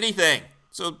actually earned anything.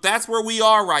 So that's where we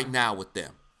are right now with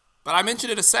them. But I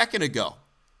mentioned it a second ago.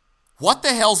 What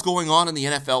the hell's going on in the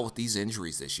NFL with these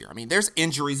injuries this year? I mean, there's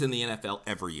injuries in the NFL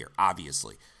every year,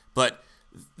 obviously. But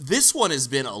this one has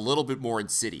been a little bit more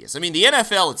insidious. I mean, the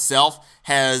NFL itself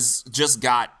has just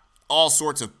got all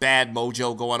sorts of bad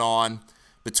mojo going on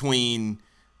between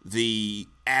the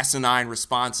asinine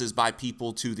responses by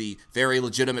people to the very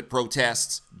legitimate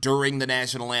protests during the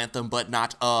national anthem, but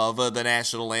not of the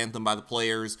national anthem by the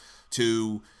players,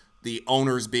 to the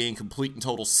owners being complete and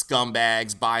total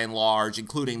scumbags by and large,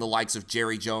 including the likes of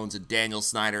Jerry Jones and Daniel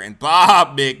Snyder and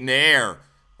Bob McNair.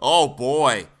 Oh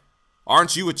boy,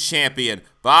 aren't you a champion?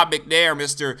 Bob McNair,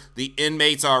 Mr. The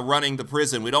inmates are running the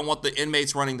prison. We don't want the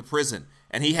inmates running the prison.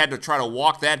 And he had to try to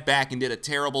walk that back and did a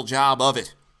terrible job of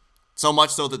it. So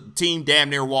much so that the team damn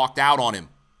near walked out on him.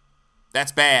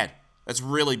 That's bad. That's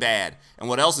really bad. And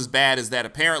what else is bad is that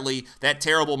apparently that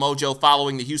terrible mojo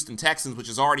following the Houston Texans, which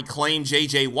has already claimed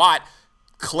J.J. Watt,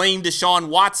 claimed Deshaun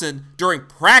Watson during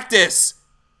practice.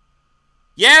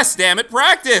 Yes, damn it,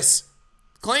 practice.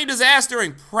 Claimed his ass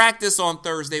during practice on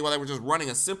Thursday while they were just running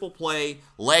a simple play,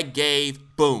 leg gave,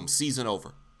 boom, season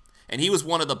over. And he was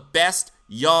one of the best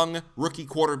young rookie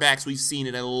quarterbacks we've seen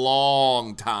in a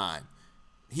long time.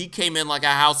 He came in like a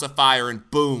house of fire and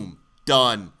boom,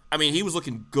 done. I mean, he was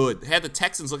looking good. Had the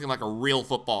Texans looking like a real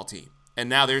football team. And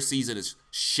now their season is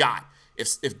shot.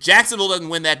 If Jacksonville doesn't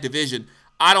win that division,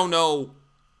 I don't know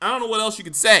what else you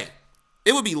could say.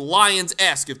 It would be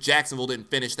Lions-esque if Jacksonville didn't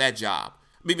finish that job.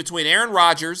 I mean, between Aaron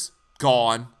Rodgers,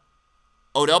 gone.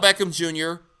 Odell Beckham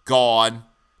Jr., gone.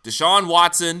 Deshaun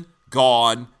Watson,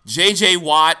 gone. J.J.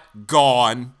 Watt,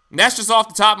 gone. And that's just off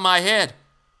the top of my head.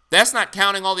 That's not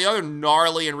counting all the other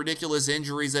gnarly and ridiculous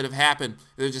injuries that have happened.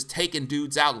 They're just taking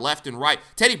dudes out left and right.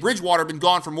 Teddy Bridgewater been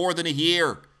gone for more than a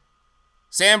year.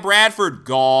 Sam Bradford,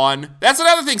 gone. That's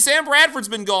another thing. Sam Bradford's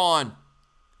been gone.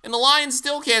 And the Lions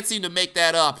still can't seem to make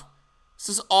that up. This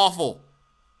is awful.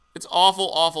 It's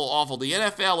awful, awful, awful. The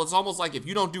NFL, it's almost like if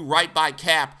you don't do right by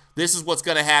Cap, this is what's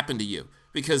going to happen to you.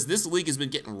 Because this league has been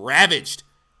getting ravaged.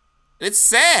 And it's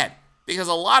sad. Because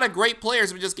a lot of great players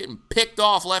have been just getting picked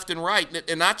off left and right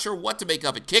and not sure what to make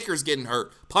of it. Kickers getting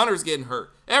hurt. Punters getting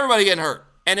hurt. Everybody getting hurt.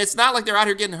 And it's not like they're out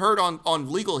here getting hurt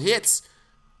on legal hits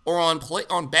or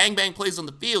on bang-bang plays on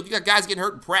the field. You got guys getting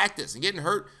hurt in practice and getting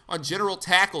hurt on general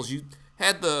tackles. You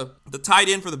had the tight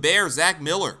end for the Bears, Zach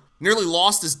Miller, nearly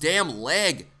lost his damn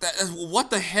leg. What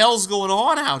the hell's going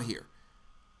on out here?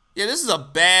 Yeah, this is a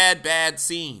bad, bad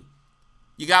scene.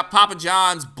 You got Papa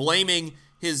John's blaming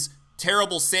his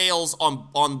terrible sales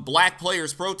on black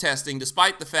players protesting,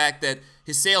 despite the fact that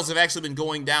his sales have actually been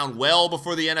going down well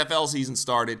before the NFL season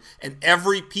started, and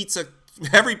every pizza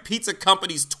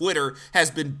company's Twitter has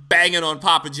been banging on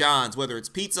Papa John's, whether it's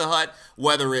Pizza Hut,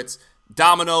 whether it's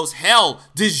Domino's. Hell,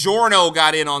 DiGiorno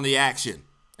got in on the action,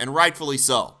 and rightfully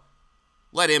so.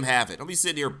 Let him have it. Don't be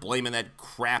sitting here blaming that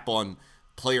crap on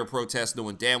player protests,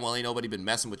 knowing damn well ain't nobody been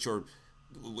messing with your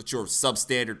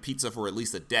substandard pizza for at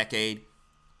least a decade.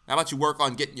 How about you work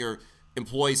on getting your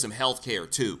employees some health care,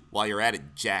 too, while you're at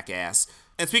it, jackass?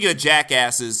 And speaking of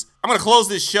jackasses, I'm going to close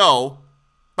this show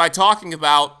by talking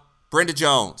about Brenda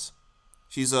Jones.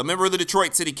 She's a member of the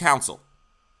Detroit City Council,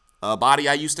 a body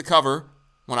I used to cover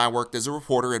when I worked as a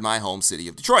reporter in my home city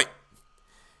of Detroit.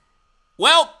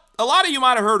 Well, a lot of you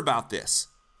might have heard about this,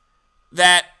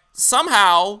 that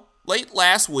somehow, late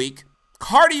last week,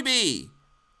 Cardi B,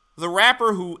 the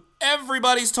rapper who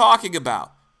everybody's talking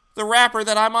about, the rapper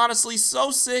that I'm honestly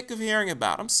so sick of hearing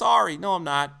about. I'm sorry. No, I'm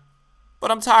not. But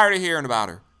I'm tired of hearing about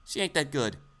her. She ain't that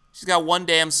good. She's got one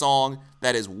damn song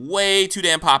that is way too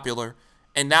damn popular,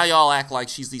 and now y'all act like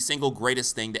she's the single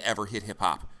greatest thing to ever hit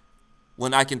hip-hop.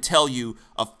 When I can tell you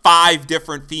of 5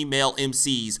 different female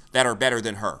MCs that are better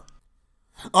than her.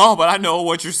 Oh, but I know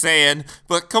what you're saying.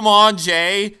 But come on,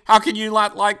 Jay. How can you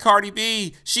not like Cardi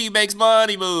B? She makes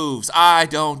money moves. I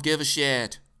don't give a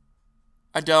shit.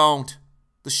 I don't.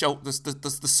 The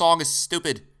song is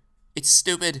stupid. It's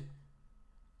stupid.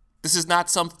 This is not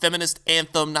some feminist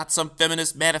anthem, not some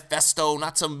feminist manifesto,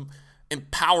 not some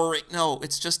empowering. No,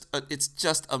 it's just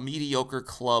a mediocre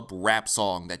club rap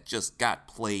song that just got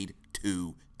played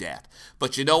to death.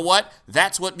 But you know what?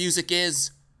 That's what music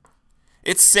is.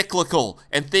 It's cyclical,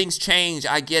 and things change.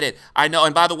 I get it. I know,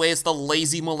 and by the way, it's the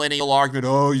lazy millennial argument.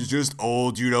 Oh, you're just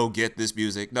old. You don't get this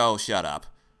music. No, shut up.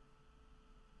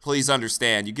 Please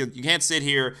understand, you can't sit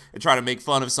here and try to make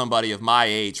fun of somebody of my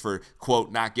age for,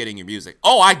 quote, not getting your music.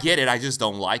 Oh, I get it. I just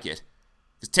don't like it.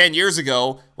 Because 10 years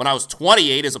ago, when I was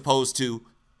 28 as opposed to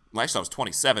Well, actually, I was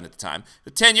 27 at the time.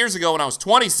 But 10 years ago when I was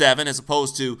 27 as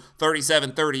opposed to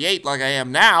 37, 38 like I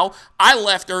am now, I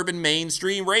left urban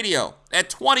mainstream radio at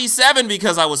 27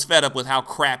 because I was fed up with how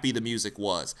crappy the music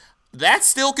was. That's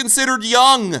still considered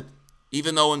young,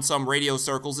 even though in some radio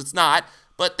circles it's not.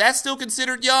 But that's still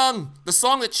considered young. The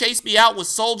song that chased me out was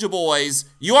Soulja Boy's.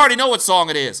 You already know what song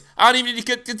it is. I don't even need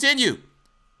to continue.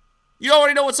 You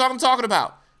already know what song I'm talking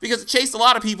about. Because it chased a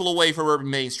lot of people away from urban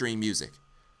mainstream music.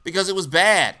 Because it was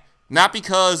bad. Not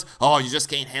because, you just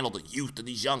can't handle the youth of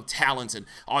these young talents and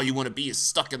all you want to be is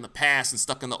stuck in the past and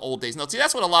stuck in the old days. No, see,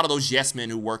 that's what a lot of those yes men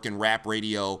who work in rap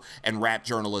radio and rap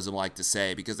journalism like to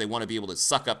say, because they want to be able to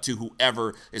suck up to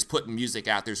whoever is putting music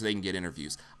out there so they can get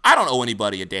interviews. I don't owe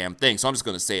anybody a damn thing, so I'm just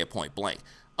going to say it point blank.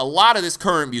 A lot of this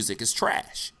current music is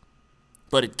trash,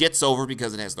 but it gets over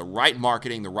because it has the right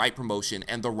marketing, the right promotion,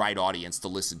 and the right audience to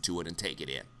listen to it and take it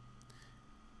in.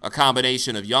 A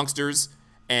combination of youngsters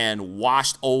and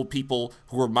washed old people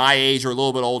who are my age or a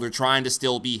little bit older trying to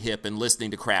still be hip and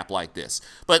listening to crap like this.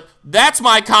 But that's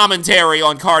my commentary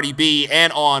on Cardi B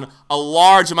and on a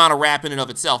large amount of rap in and of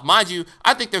itself. Mind you,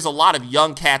 I think there's a lot of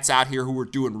young cats out here who are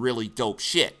doing really dope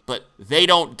shit, but they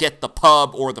don't get the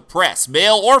pub or the press,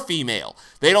 male or female.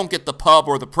 They don't get the pub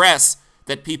or the press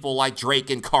that people like Drake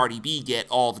and Cardi B get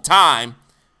all the time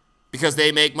because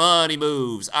they make money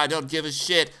moves. I don't give a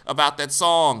shit about that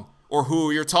song or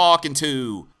who you're talking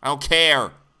to. I don't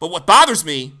care. But what bothers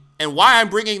me and why I'm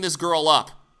bringing this girl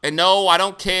up, and no, I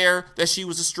don't care that she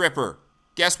was a stripper.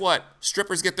 Guess what?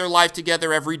 Strippers get their life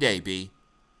together every day, B.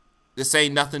 This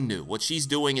ain't nothing new. What she's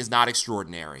doing is not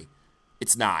extraordinary.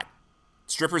 It's not.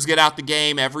 Strippers get out the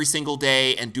game every single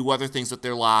day and do other things with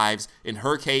their lives. In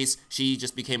her case, she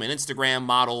just became an Instagram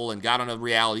model and got on a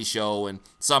reality show and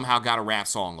somehow got a rap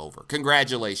song over.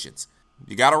 Congratulations.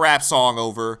 You got a rap song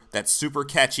over that's super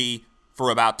catchy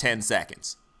for about 10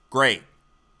 seconds. Great.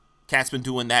 Cat's been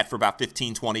doing that for about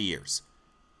 15, 20 years.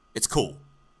 It's cool.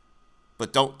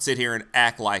 But don't sit here and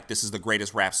act like this is the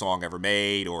greatest rap song ever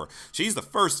made, or she's the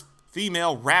first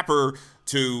female rapper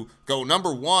to go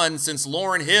number one since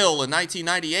Lauryn Hill in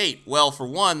 1998. Well, for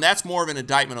one, that's more of an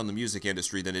indictment on the music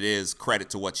industry than it is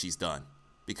credit to what she's done.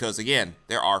 Because again,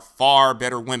 there are far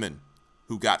better women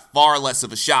who got far less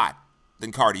of a shot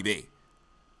than Cardi B.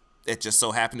 It just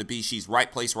so happened to be she's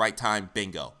right place, right time,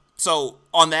 bingo. So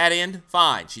on that end,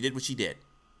 fine. She did what she did.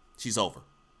 She's over.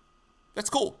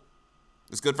 That's cool.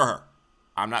 It's good for her.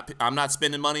 I'm not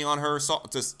spending money on her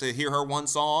to hear her one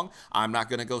song. I'm not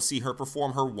going to go see her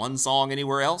perform her one song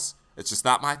anywhere else. It's just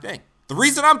not my thing. The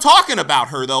reason I'm talking about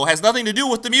her, though, has nothing to do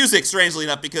with the music, strangely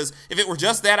enough, because if it were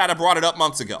just that, I'd have brought it up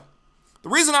months ago. The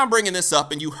reason I'm bringing this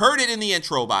up, and you heard it in the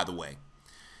intro, by the way,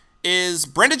 is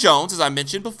Brenda Jones, as I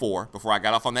mentioned before I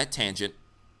got off on that tangent,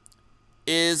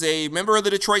 is a member of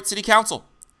the Detroit City Council.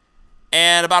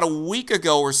 And about a week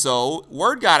ago or so,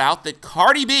 word got out that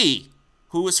Cardi B,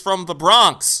 who is from the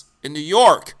Bronx in New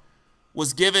York,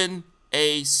 was given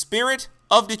a Spirit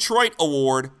of Detroit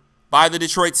Award by the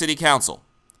Detroit City Council.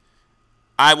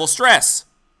 I will stress,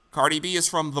 Cardi B is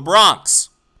from the Bronx,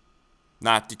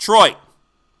 not Detroit.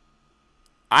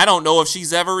 I don't know if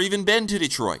she's ever even been to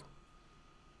Detroit.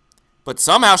 But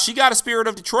somehow she got a Spirit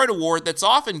of Detroit Award that's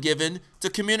often given to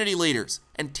community leaders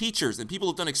and teachers and people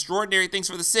who've done extraordinary things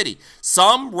for the city.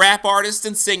 Some rap artists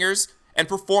and singers and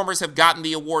performers have gotten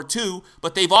the award too,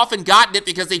 but they've often gotten it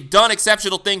because they've done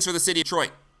exceptional things for the city of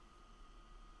Detroit.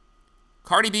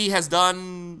 Cardi B has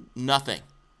done nothing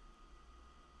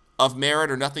of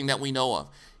merit or nothing that we know of.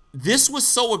 This was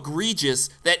so egregious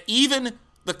that even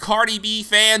the Cardi B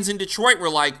fans in Detroit were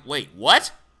like, wait,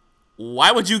 what?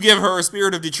 Why would you give her a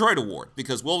Spirit of Detroit Award?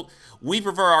 Because we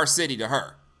prefer our city to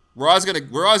her. We're always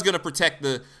gonna protect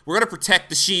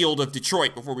the shield of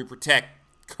Detroit before we protect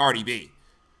Cardi B.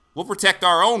 We'll protect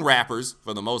our own rappers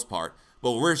for the most part,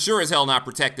 but we're sure as hell not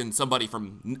protecting somebody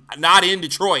from not in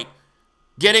Detroit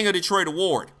getting a Detroit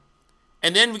Award.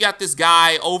 And then we got this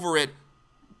guy over at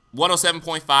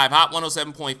 107.5, Hot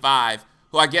 107.5,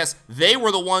 who I guess they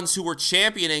were the ones who were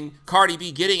championing Cardi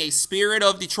B getting a Spirit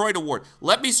of Detroit Award.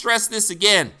 Let me stress this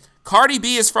again. Cardi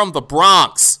B is from the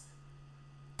Bronx.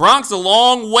 Bronx a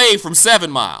long way from 7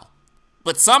 Mile.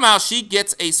 But somehow she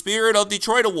gets a Spirit of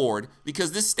Detroit Award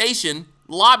because this station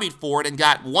lobbied for it and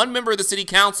got one member of the city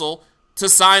council to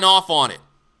sign off on it.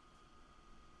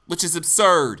 Which is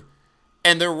absurd.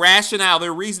 And their rationale,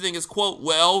 their reasoning is, quote,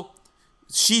 well,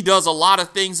 she does a lot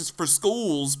of things for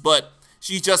schools, but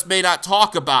she just may not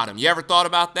talk about them. You ever thought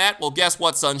about that? Well, guess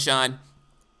what, sunshine?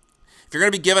 If you're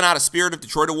going to be giving out a Spirit of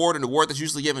Detroit Award, an award that's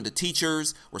usually given to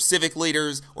teachers or civic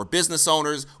leaders or business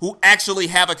owners who actually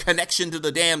have a connection to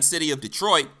the damn city of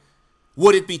Detroit,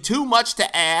 would it be too much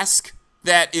to ask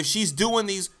that if she's doing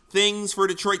these things for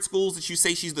Detroit schools, that you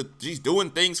say she's doing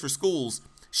things for schools,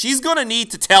 she's going to need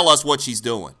to tell us what she's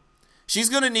doing. She's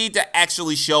going to need to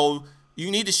actually you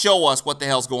need to show us what the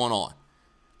hell's going on.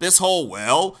 This whole,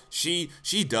 well, she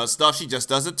does stuff, she just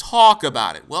doesn't talk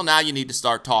about it. Well, now you need to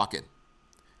start talking.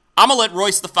 I'm going to let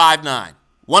Royce the 5'9",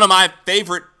 one of my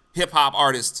favorite hip-hop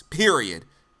artists, period.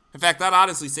 In fact, I'd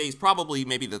honestly say he's probably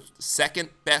maybe the second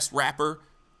best rapper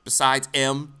besides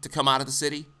M to come out of the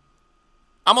city.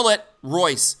 I'm going to let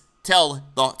Royce tell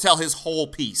his whole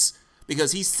piece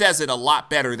because he says it a lot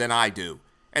better than I do.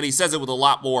 And he says it with a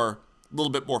little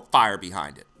bit more fire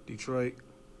behind it. Detroit,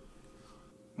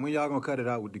 when y'all gonna cut it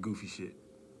out with the goofy shit?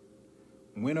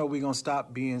 When are we gonna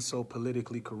stop being so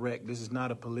politically correct? This is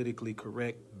not a politically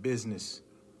correct business.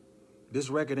 This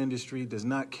record industry does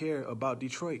not care about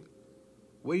Detroit.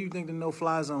 Where do you think the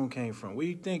no-fly zone came from? Where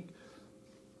do you think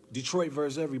Detroit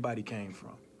versus everybody came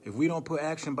from? If we don't put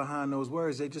action behind those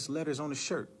words, they just letters on the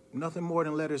shirt. Nothing more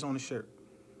than letters on the shirt.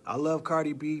 I love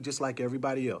Cardi B just like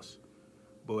everybody else.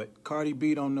 But Cardi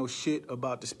B don't know shit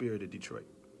about the spirit of Detroit.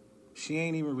 She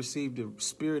ain't even received the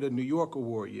Spirit of New York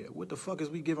award yet. What the fuck is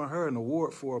we giving her an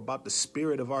award for about the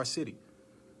spirit of our city?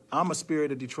 I'm a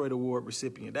Spirit of Detroit award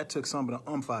recipient. That took some of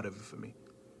the out of it for me.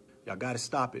 Y'all gotta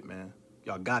stop it, man.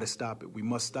 Y'all gotta stop it. We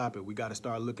must stop it. We gotta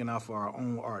start looking out for our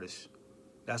own artists.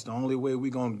 That's the only way we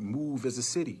gonna move as a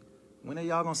city. When are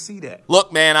y'all gonna see that?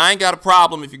 Look, man, I ain't got a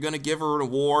problem if you're gonna give her an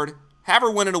award. Have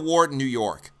her win an award in New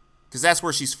York, because that's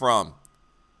where she's from.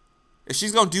 If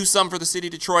she's gonna do something for the city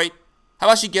of Detroit, how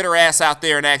about she get her ass out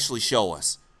there and actually show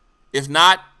us? If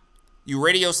not, you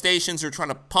radio stations are trying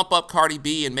to pump up Cardi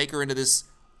B and make her into this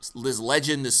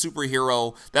legend, this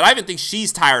superhero, that I even think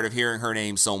she's tired of hearing her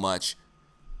name so much.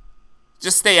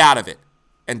 Just stay out of it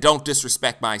and don't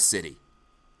disrespect my city.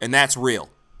 And that's real.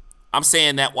 I'm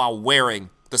saying that while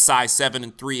wearing the size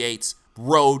 7 3/8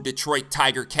 Road Detroit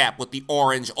Tiger cap with the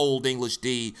orange Old English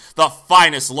D, the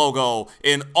finest logo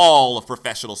in all of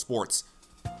professional sports.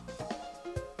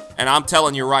 And I'm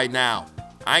telling you right now,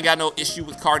 I ain't got no issue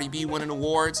with Cardi B winning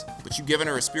awards, but you giving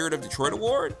her a Spirit of Detroit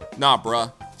award? Nah,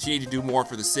 bruh. She need to do more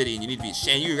for the city, and you need to be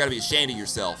ashamed. You gotta be ashamed of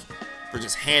yourself for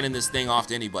just handing this thing off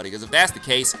to anybody. Because if that's the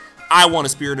case, I want a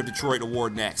Spirit of Detroit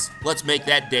award next. Let's make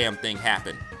that damn thing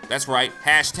happen. That's right.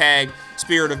 Hashtag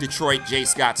Spirit of Detroit J.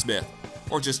 Scott Smith.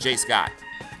 Or just J. Scott.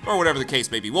 Or whatever the case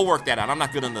may be. We'll work that out. I'm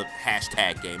not good on the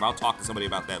hashtag game. I'll talk to somebody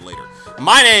about that later.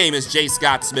 My name is J.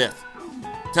 Scott Smith.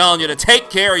 Telling you to take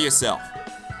care of yourself.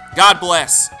 God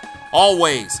bless.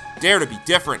 Always dare to be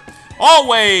different.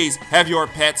 Always have your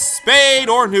pets spayed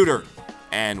or neutered.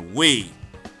 And we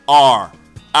are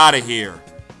out of here.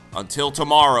 Until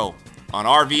tomorrow on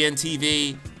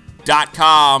RVNTV.com.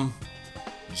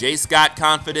 J. Scott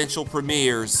Confidential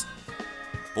premieres.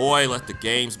 Boy, let the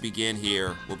games begin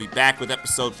here. We'll be back with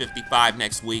episode 55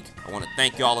 next week. I want to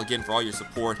thank y'all again for all your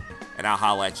support, and I'll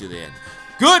holler at you then.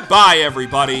 Goodbye,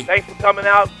 everybody. Thanks for coming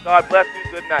out. God bless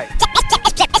you. Good night.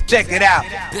 Check it out.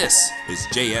 This is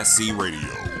JSC Radio.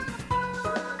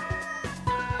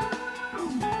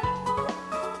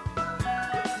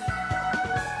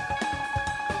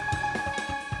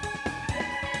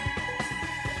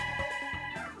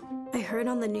 I heard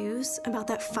on the news about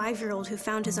that 5-year-old who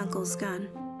found his uncle's gun.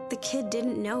 The kid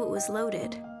didn't know it was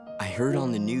loaded. I heard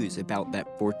on the news about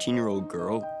that 14-year-old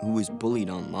girl who was bullied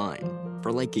online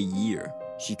for like a year.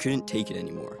 She couldn't take it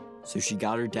anymore, so she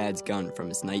got her dad's gun from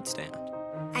his nightstand.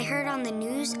 I heard on the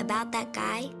news about that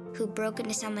guy who broke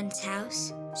into someone's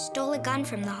house, stole a gun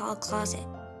from the hall closet.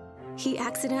 He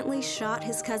accidentally shot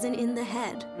his cousin in the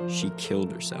head. She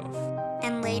killed herself.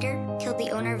 And later, killed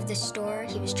the owner of the store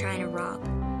he was trying to rob.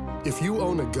 If you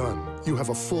own a gun, you have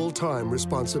a full-time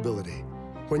responsibility.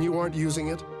 When you aren't using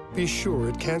it, be sure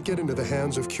it can't get into the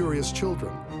hands of curious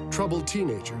children, troubled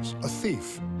teenagers, a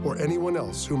thief, or anyone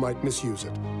else who might misuse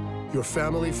it. Your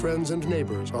family, friends, and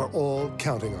neighbors are all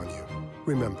counting on you.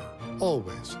 Remember,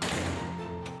 always,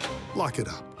 lock it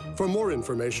up. For more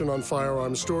information on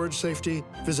firearm storage safety,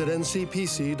 visit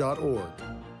ncpc.org.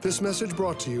 This message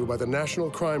brought to you by the National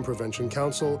Crime Prevention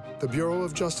Council, the Bureau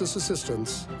of Justice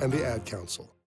Assistance, and the Ad Council.